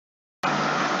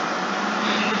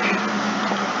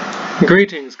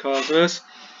Greetings, Cosmos,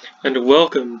 and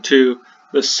welcome to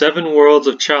the 7 Worlds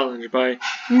of Challenge by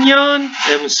Nyan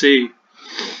MC.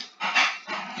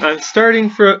 I'm starting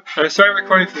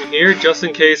recording from here just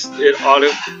in case it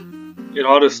auto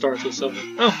starts with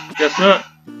something. Oh, guess not.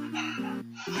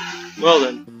 Well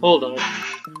then, hold on.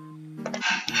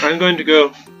 I'm going to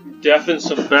go deafen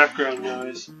some background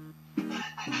noise.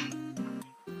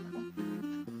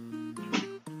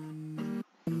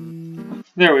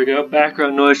 There we go.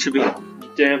 Background noise should be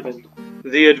dampened.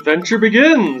 The adventure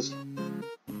begins!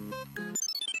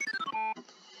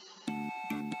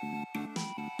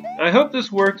 I hope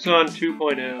this works on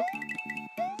 2.0.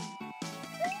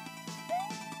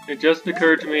 It just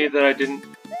occurred to me that I didn't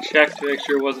check to make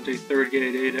sure it wasn't a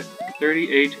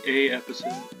 38A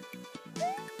episode.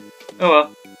 Oh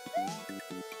well.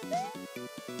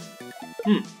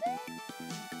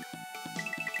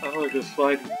 I want to go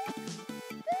sliding.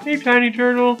 Hey, tiny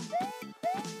turtle!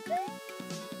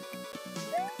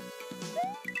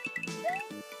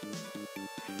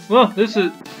 Well, this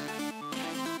is...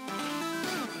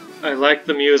 I like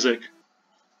the music.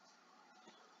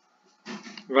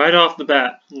 Right off the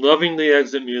bat, loving the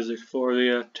exit music for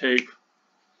the tape.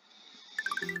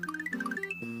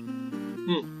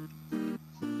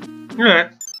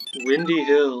 Alright, Windy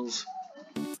Hills.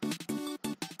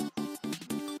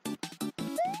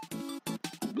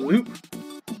 Bloop.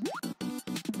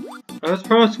 I was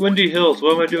promised Windy Hills.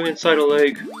 What am I doing inside a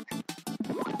lake?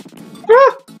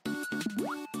 Ah!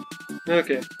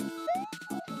 Okay.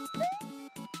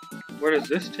 Where does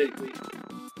this take me?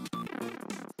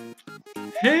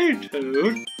 Hey,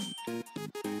 Toad!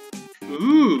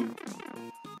 Ooh!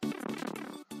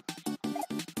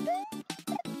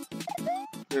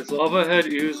 There's lava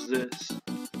ahead, use this.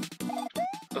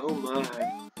 Oh my.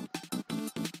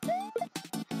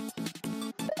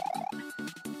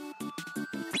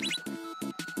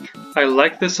 I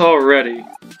like this already.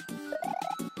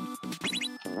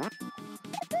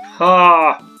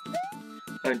 Ha!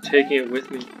 I'm taking it with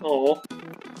me. Oh.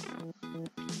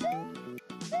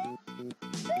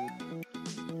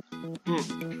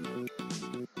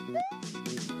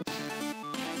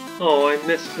 Oh, I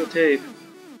missed the tape.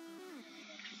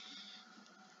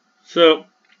 So,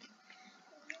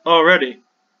 already.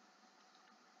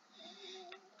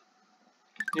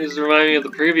 This reminds me of the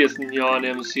previous Nyan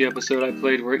MC episode I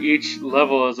played where each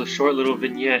level is a short little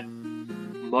vignette.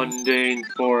 Mundane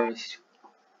Forest.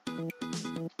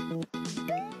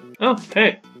 Oh,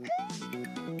 hey.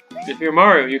 If you're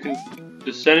Mario, you can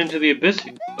descend into the abyss.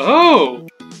 Oh!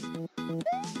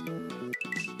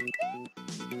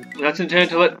 That's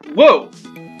intended to let... Whoa!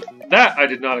 That I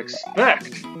did not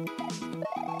expect.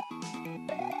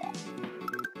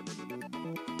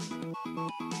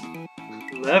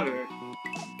 Clever.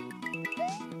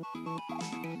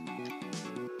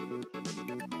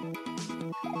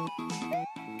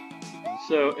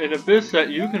 So, an abyss that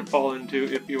you can fall into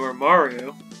if you are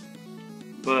Mario,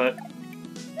 but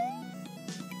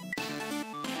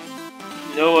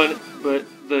no one, but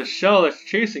the shell that's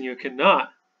chasing you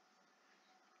cannot.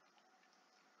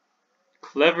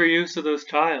 Clever use of those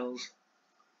tiles.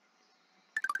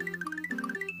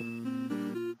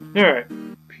 Alright,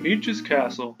 Peach's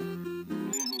Castle.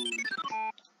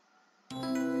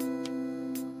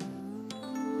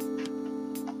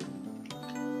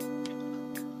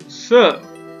 So,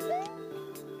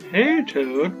 hey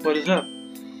Toad, what is up?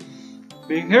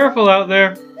 Be careful out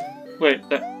there. Wait,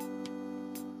 that...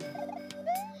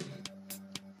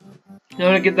 I'm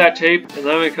gonna get that tape, and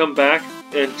then I'm gonna come back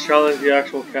and challenge the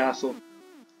actual castle.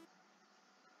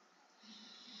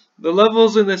 The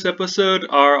levels in this episode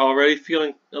are already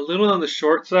feeling a little on the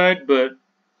short side, but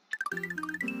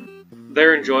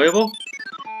they're enjoyable.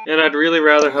 And I'd really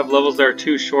rather have levels that are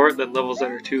too short than levels that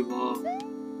are too long.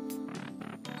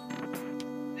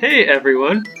 Hey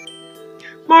everyone!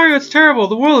 Mario, it's terrible!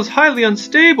 The world is highly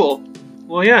unstable!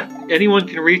 Well yeah, anyone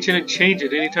can reach in and change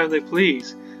it anytime they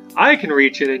please. I can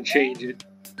reach in and change it.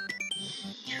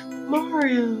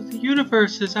 Mario, the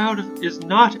universe is not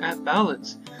at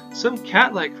balance. Some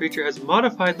cat-like creature has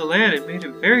modified the land and made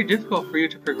it very difficult for you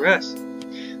to progress.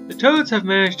 The Toads have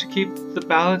managed to keep the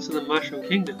balance in the Mushroom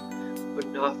Kingdom, but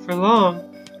not for long.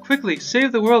 Quickly,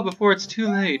 save the world before it's too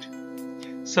late.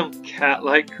 Some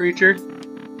cat-like creature?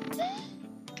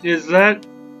 Is that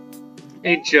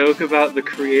a joke about the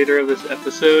creator of this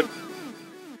episode?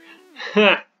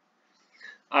 Ha!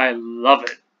 I love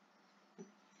it.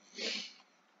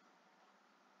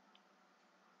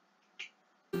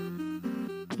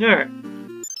 Alright.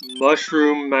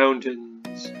 Mushroom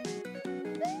Mountains.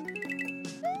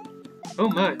 Oh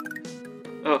my.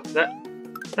 Oh,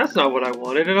 that's not what I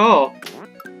wanted at all.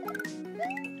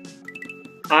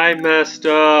 I messed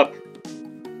up.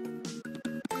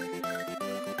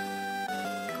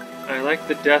 I like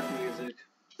the death music.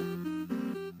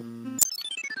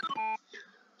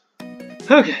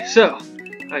 Okay, so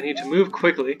I need to move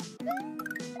quickly.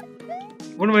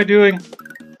 What am I doing?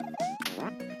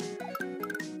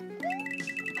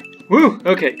 Woo!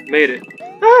 Okay, made it.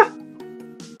 Ah!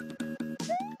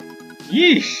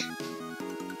 Yeesh!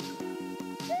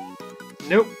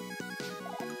 Nope.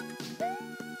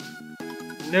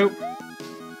 Nope.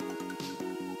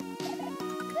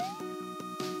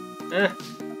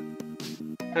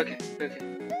 Okay, okay.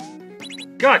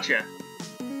 Gotcha!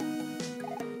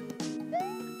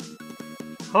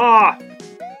 Ha!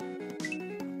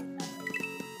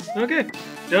 Okay,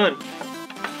 done.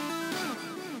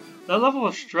 That level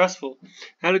was stressful.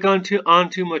 Had it gone on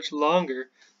too much longer,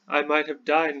 I might have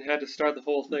died and had to start the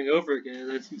whole thing over again, and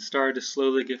then started to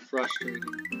slowly get frustrated.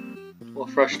 Well,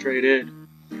 frustrated.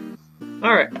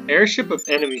 Alright, airship of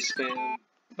enemy spam.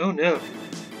 Oh no.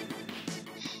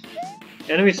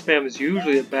 Enemy spam is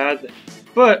usually a bad thing,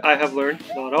 but I have learned,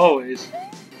 not always.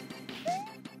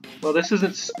 Well, this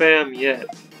isn't spam yet.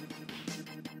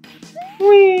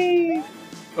 Whee!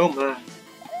 Oh my.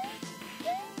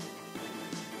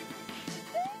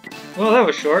 Well, that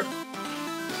was short.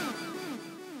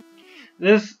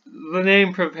 The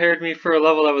name prepared me for a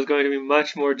level that was going to be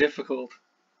much more difficult.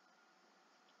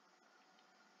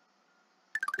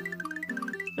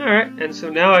 Alright, and so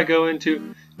now I go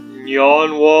into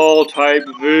Nyan Wall Type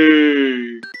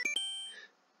V.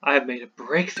 I have made a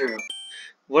breakthrough.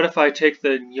 What if I take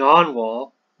the Nyan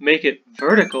Wall, make it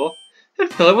vertical, and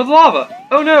fill it with lava?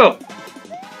 Oh no!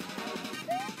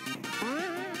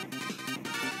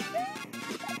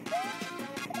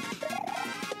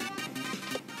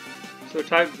 So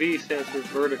Type V stands for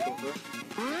vertical, huh?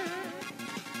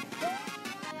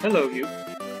 Hello, you.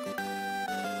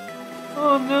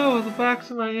 Oh no, the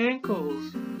backs of my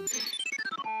ankles.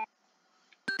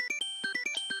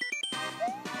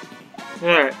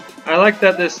 Alright, I like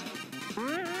that this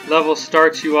level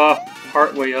starts you off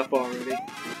partway up already.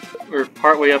 Or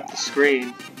partway up the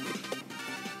screen.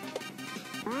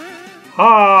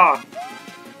 Ha!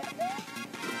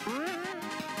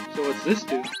 So what's this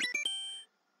do?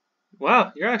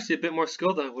 Wow, you're actually a bit more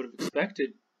skilled than I would have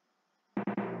expected.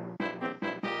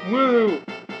 Woo!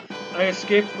 I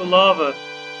escaped the lava.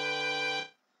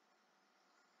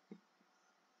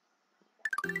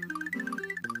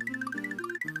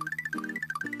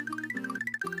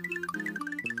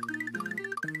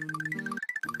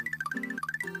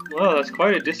 Wow, that's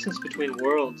quite a distance between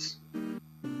worlds.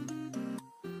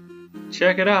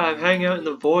 Check it out, I'm hanging out in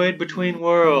the void between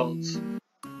worlds.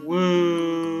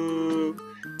 Woo!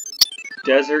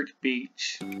 Desert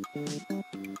beach.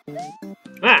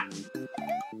 Ah!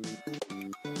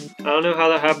 I don't know how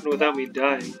that happened without me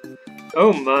dying.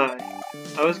 Oh my.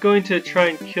 I was going to try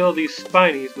and kill these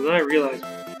spinies, but then I realized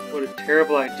what a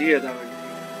terrible idea that would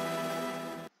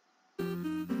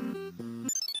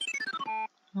be.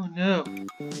 Oh no.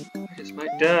 I just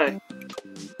might die.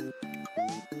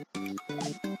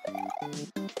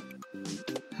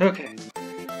 Okay.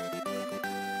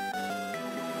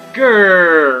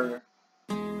 Grrr!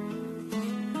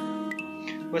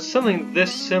 With something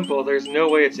this simple, there's no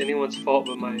way it's anyone's fault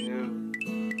but my own.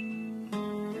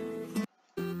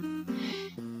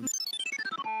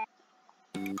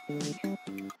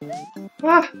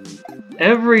 Ah!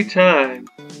 Every time!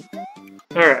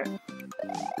 Alright.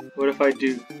 What if I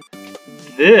do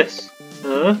this?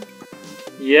 Huh?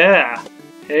 Yeah!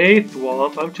 Hey,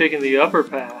 Thwomp, I'm taking the upper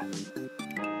path.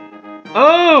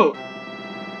 Oh!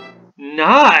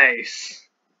 Nice!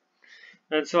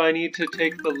 And so I need to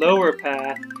take the lower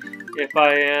path if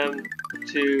I am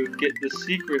to get the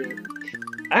secret.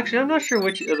 Actually, I'm not sure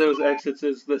which of those exits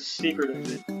is the secret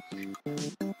exit.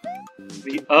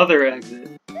 The other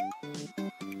exit.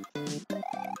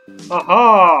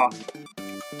 Aha!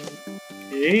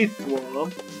 Hey,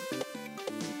 Thwomp.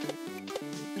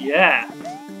 Yeah.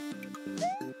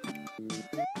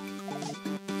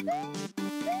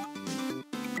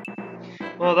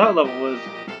 Well, that level was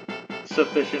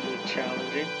sufficiently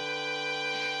challenging.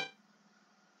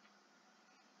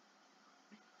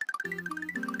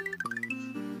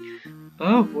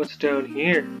 Oh, what's down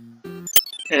here?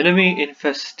 Enemy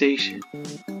infestation.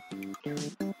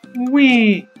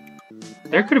 Whee!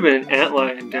 There could have been an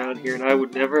antlion down here and I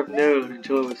would never have known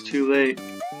until it was too late.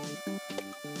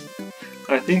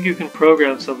 I think you can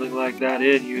program something like that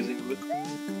in using...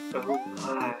 Oh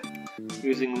my.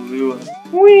 Using Lua.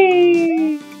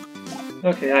 Whee!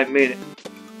 Okay, I've made it.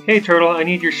 Hey Turtle, I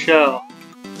need your shell.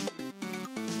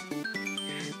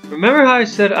 Remember how I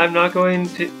said I'm not going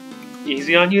to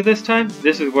Easy on you this time?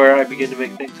 This is where I begin to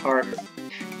make things harder.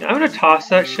 Now I'm gonna toss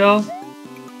that shell.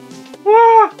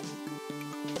 Wah!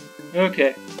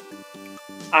 Okay.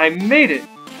 I made it!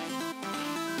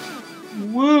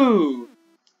 Woo!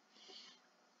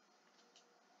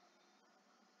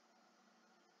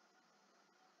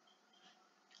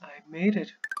 I made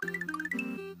it.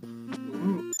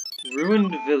 Ooh.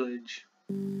 Ruined village.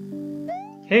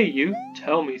 Hey you,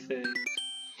 tell me things.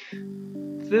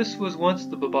 This was once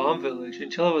the Bob-omb village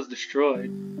until it was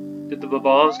destroyed. Did the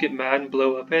Bob-ombs get mad and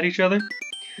blow up at each other?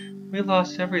 We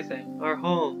lost everything. Our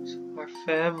homes, our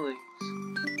families.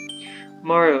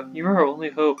 Mario, you are our only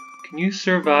hope. Can you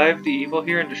survive the evil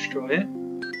here and destroy it?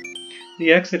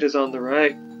 The exit is on the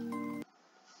right.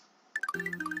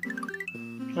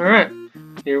 Alright,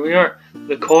 here we are.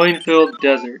 The coin-filled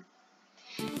desert.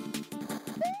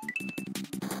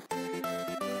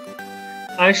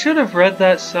 I should have read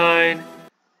that sign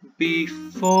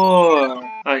before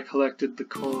I collected the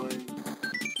coin.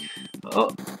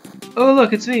 Oh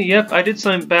look, it's me. Yep, I did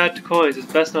something bad to coins.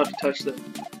 It's best not to touch them.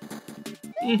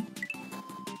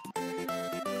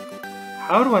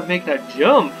 How do I make that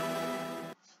jump?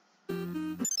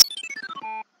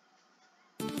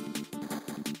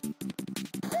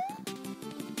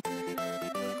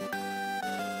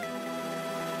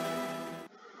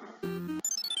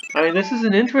 I mean, this is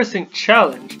an interesting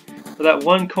challenge, but that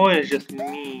one coin is just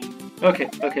mean. Okay,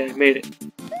 I made it.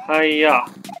 Hiya.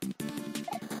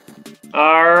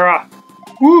 Arrah!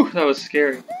 Woo, that was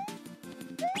scary.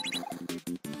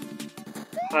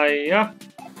 Hiya.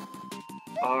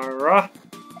 Arrah.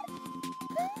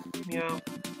 Meow.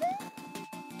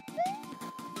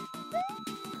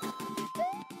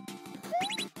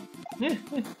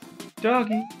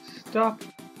 Doggy, stop.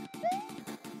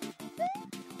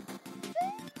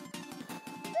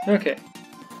 Okay.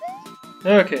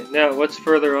 Okay, now what's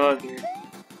further on here?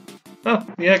 Oh,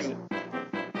 the exit.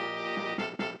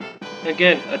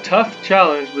 Again, a tough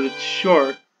challenge, but it's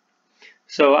short,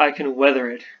 so I can weather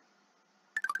it.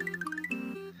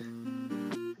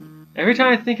 Every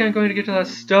time I think I'm going to get to that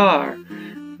star,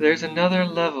 there's another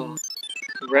level.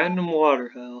 Random water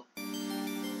hell.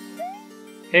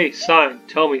 Hey, sign,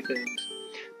 tell me things.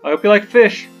 I hope you like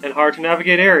fish and hard to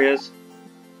navigate areas.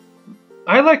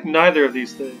 I like neither of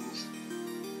these things.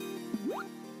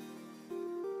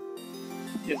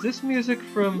 Is this music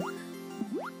from...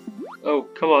 Oh,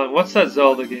 come on, what's that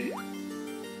Zelda game?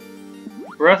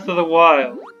 Breath of the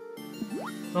Wild.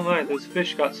 Oh my, those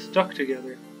fish got stuck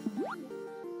together.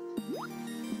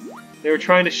 They were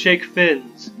trying to shake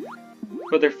fins,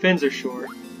 but their fins are short.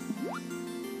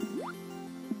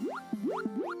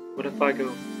 What if I go...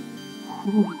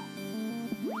 Whew.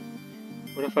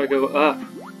 What if I go up?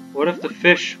 What if the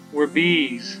fish were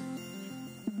bees?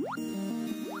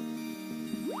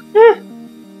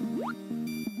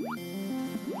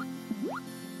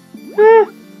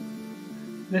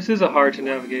 This is a hard to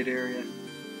navigate area.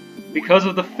 Because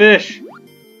of the fish!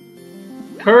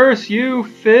 Curse you,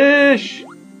 fish!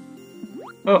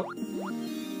 Oh.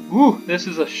 Woo, this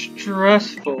is a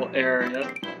stressful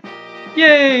area.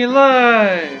 Yay,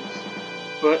 lives!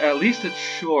 But at least it's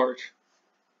short.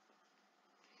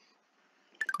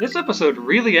 This episode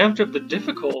really amped up the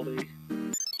difficulty.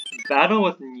 Battle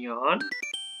with Nyan?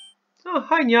 Oh,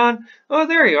 hi Nyan. Oh,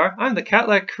 there you are. I'm the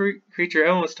cat-like creature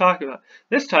everyone was talking about.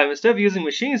 This time, instead of using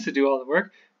machines to do all the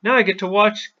work, now I get to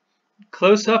watch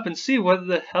close up and see what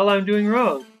the hell I'm doing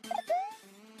wrong.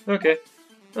 Okay.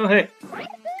 Oh, hey.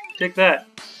 Take that.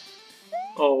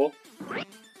 Oh.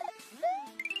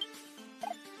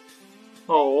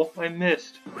 Oh, I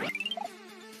missed.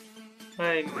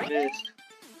 I missed.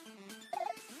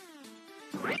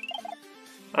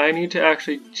 I need to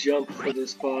actually jump for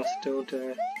this boss, don't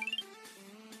I?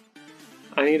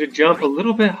 I need to jump a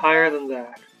little bit higher than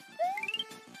that.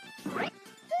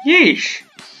 Yeesh!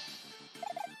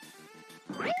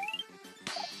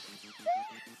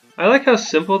 I like how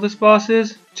simple this boss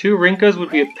is. 2 Rinkas would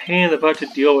be a pain in the butt to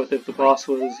deal with if the boss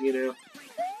was, you know,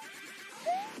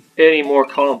 any more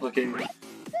complicated.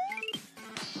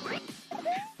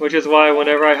 Which is why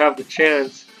whenever I have the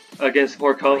chance against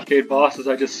more complicated bosses,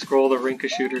 I just scroll the Rinka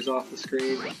shooters off the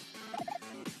screen.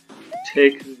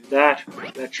 Take that,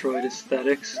 Metroid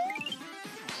aesthetics.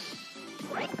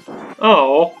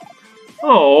 Oh.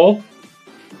 Oh.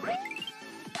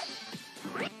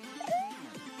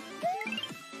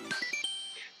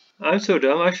 I'm so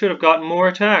dumb, I should have gotten more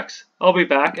attacks. I'll be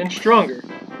back and stronger.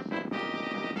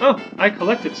 Oh, I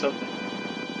collected something.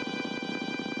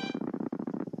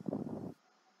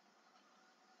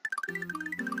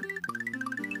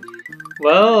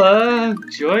 Well,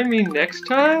 join me next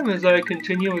time as I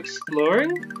continue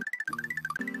exploring.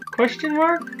 Question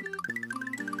mark?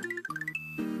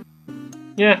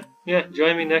 Yeah,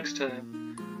 join me next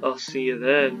time. I'll see you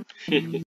then.